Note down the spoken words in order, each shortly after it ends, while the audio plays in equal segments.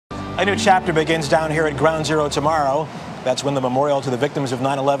A new chapter begins down here at Ground Zero tomorrow. That's when the memorial to the victims of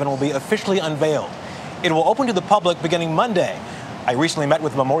 9/11 will be officially unveiled. It will open to the public beginning Monday. I recently met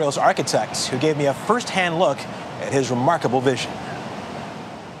with the memorial's architect, who gave me a first-hand look at his remarkable vision.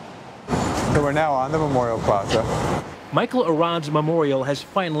 So we're now on the Memorial Plaza. Michael Arad's memorial has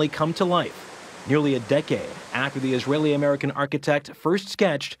finally come to life, nearly a decade after the Israeli-American architect first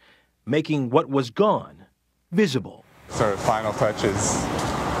sketched making what was gone visible. Sort of final touches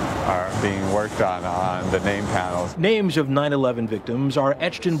are being worked on the name panels. Names of 9/11 victims are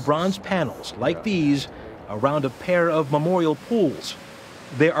etched in bronze panels like these around a pair of memorial pools.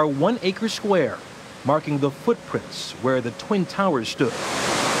 They are 1 acre square, marking the footprints where the Twin Towers stood.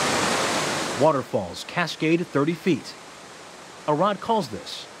 Waterfalls cascade 30 feet. Arad calls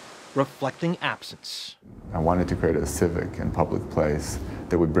this reflecting absence. I wanted to create a civic and public place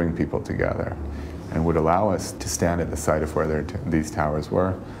that would bring people together and would allow us to stand at the site of where these towers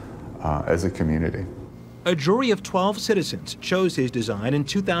were as a community. A jury of 12 citizens chose his design in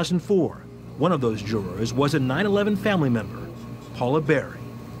 2004. One of those jurors was a 9/11 family member, Paula Berry.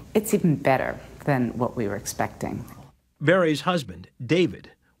 It's even better than what we were expecting. Berry's husband,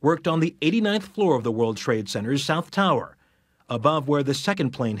 David, worked on the 89th floor of the World Trade Center's South Tower, above where the second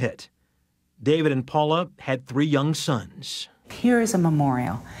plane hit. David and Paula had 3 young sons. Here is a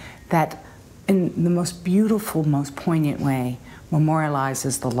memorial that, in the most beautiful, most poignant way,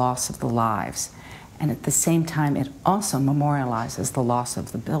 memorializes the loss of the lives. And at the same time, it also memorializes the loss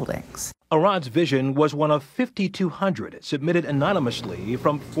of the buildings. Arad's vision was one of 5,200 submitted anonymously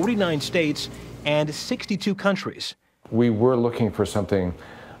from 49 states and 62 countries. We were looking for something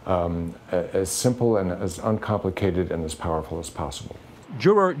as simple and as uncomplicated and as powerful as possible.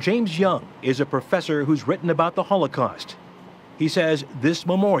 Juror James Young is a professor who's written about the Holocaust. He says this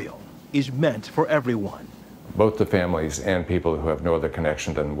memorial is meant for everyone. Both the families and people who have no other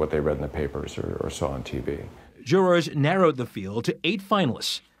connection than what they read in the papers or saw on TV. Jurors narrowed the field to 8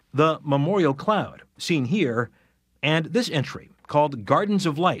 finalists. The Memorial Cloud, seen here, and this entry, called Gardens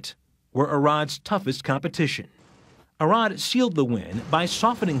of Light, were Arad's toughest competition. Arad sealed the win by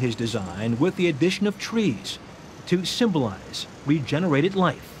softening his design with the addition of trees to symbolize regenerated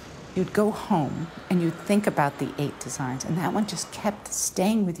life. You'd go home and you'd think about the 8 designs, and that one just kept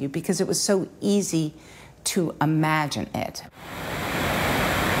staying with you because it was so easy to imagine it.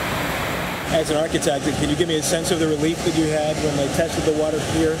 As an architect, can you give me a sense of the relief that you had when they tested the water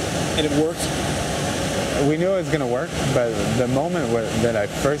here and it worked? We knew it was going to work, but the moment that I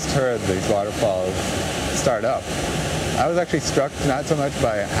first heard these waterfalls start up, I was actually struck not so much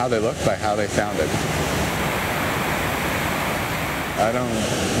by how they looked, by how they sounded. I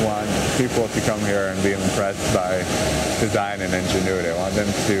don't want people to come here and be impressed by design and ingenuity. I want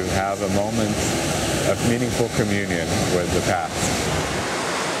them to have a moment of meaningful communion with the past.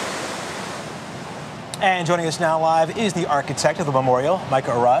 And joining us now live is the architect of the memorial,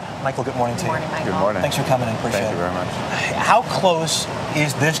 Michael Arad. Michael, good morning to you. Good morning, Michael. Good morning. Thanks for coming in. Appreciate it. Thank you very much. How close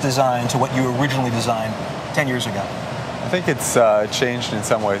is this design to what you originally designed 10 years ago? I think it's changed in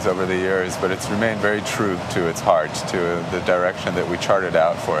some ways over the years, but it's remained very true to its heart, to the direction that we charted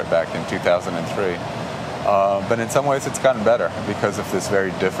out for it back in 2003. But in some ways it's gotten better because of this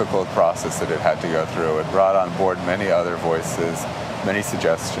very difficult process that it had to go through. It brought on board many other voices, many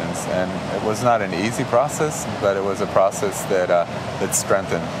suggestions, and it was not an easy process, but it was a process that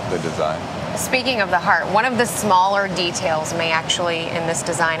strengthened the design. Speaking of the heart, one of the smaller details may actually in this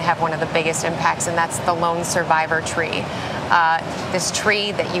design have one of the biggest impacts, and that's the lone survivor tree. This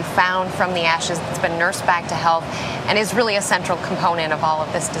tree that you found from the ashes that's been nursed back to health and is really a central component of all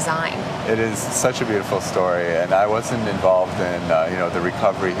of this design. It is such a beautiful story, and I wasn't involved in the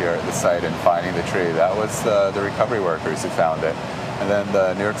recovery here at the site and finding the tree. That was the recovery workers who found it. And then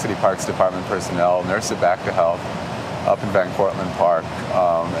the New York City Parks Department personnel nursed it back to health up in Van Cortlandt Park.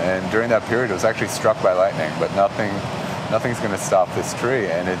 And during that period, it was actually struck by lightning, but nothing's going to stop this tree.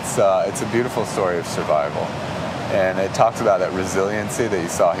 And it's a beautiful story of survival. And it talks about that resiliency that you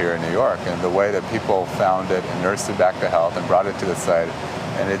saw here in New York and the way that people found it and nursed it back to health and brought it to the site.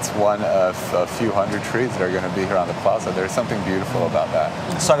 And it's one of a few hundred trees that are going to be here on the plaza. There's something beautiful about that.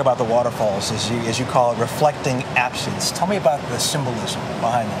 Let's talk about the waterfalls, as you call it, reflecting absence. Tell me about the symbolism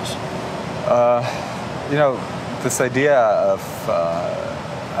behind those. This idea of,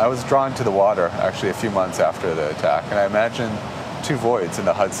 I was drawn to the water actually a few months after the attack, and I imagined 2 voids in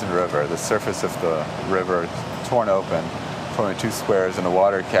the Hudson River, the surface of the river torn open, forming 2 squares, and the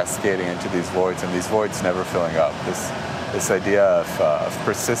water cascading into these voids, and these voids never filling up. This idea of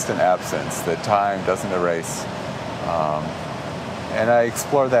persistent absence that time doesn't erase. And I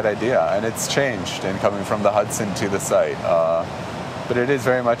explored that idea, and it's changed in coming from the Hudson to the site. But it is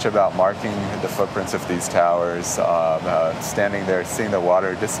very much about marking the footprints of these towers, standing there, seeing the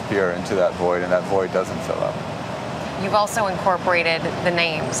water disappear into that void, and that void doesn't fill up. You've also incorporated the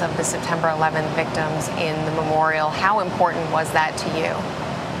names of the September 11th victims in the memorial. How important was that to you?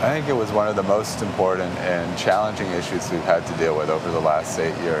 I think it was one of the most important and challenging issues we've had to deal with over the last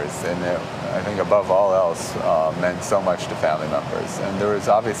 8 years. And it, I think above all else, meant so much to family members. And there was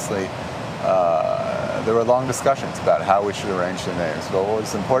obviously, there were long discussions about how we should arrange the names. But what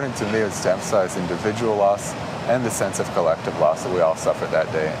was important to me was to emphasize individual loss and the sense of collective loss that we all suffered that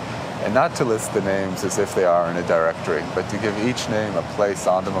day. And not to list the names as if they are in a directory, but to give each name a place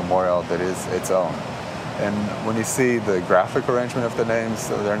on the memorial that is its own. And when you see the graphic arrangement of the names,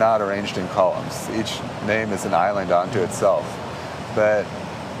 they're not arranged in columns. Each name is an island unto itself. But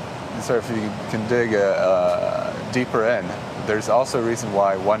sort of if you can dig deeper in, there's also a reason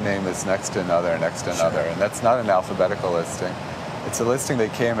why one name is next to another and next to another. And that's not an alphabetical listing. It's a listing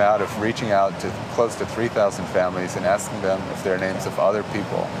that came out of reaching out to close to 3,000 families and asking them if there are names of other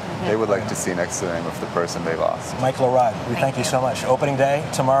people they would like to see next to the name of the person they lost. Michael Arad, we thank you so much. Opening day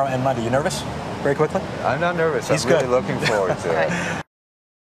tomorrow and Monday. You nervous? Very quickly? I'm not nervous. He's I'm really good. looking forward to it.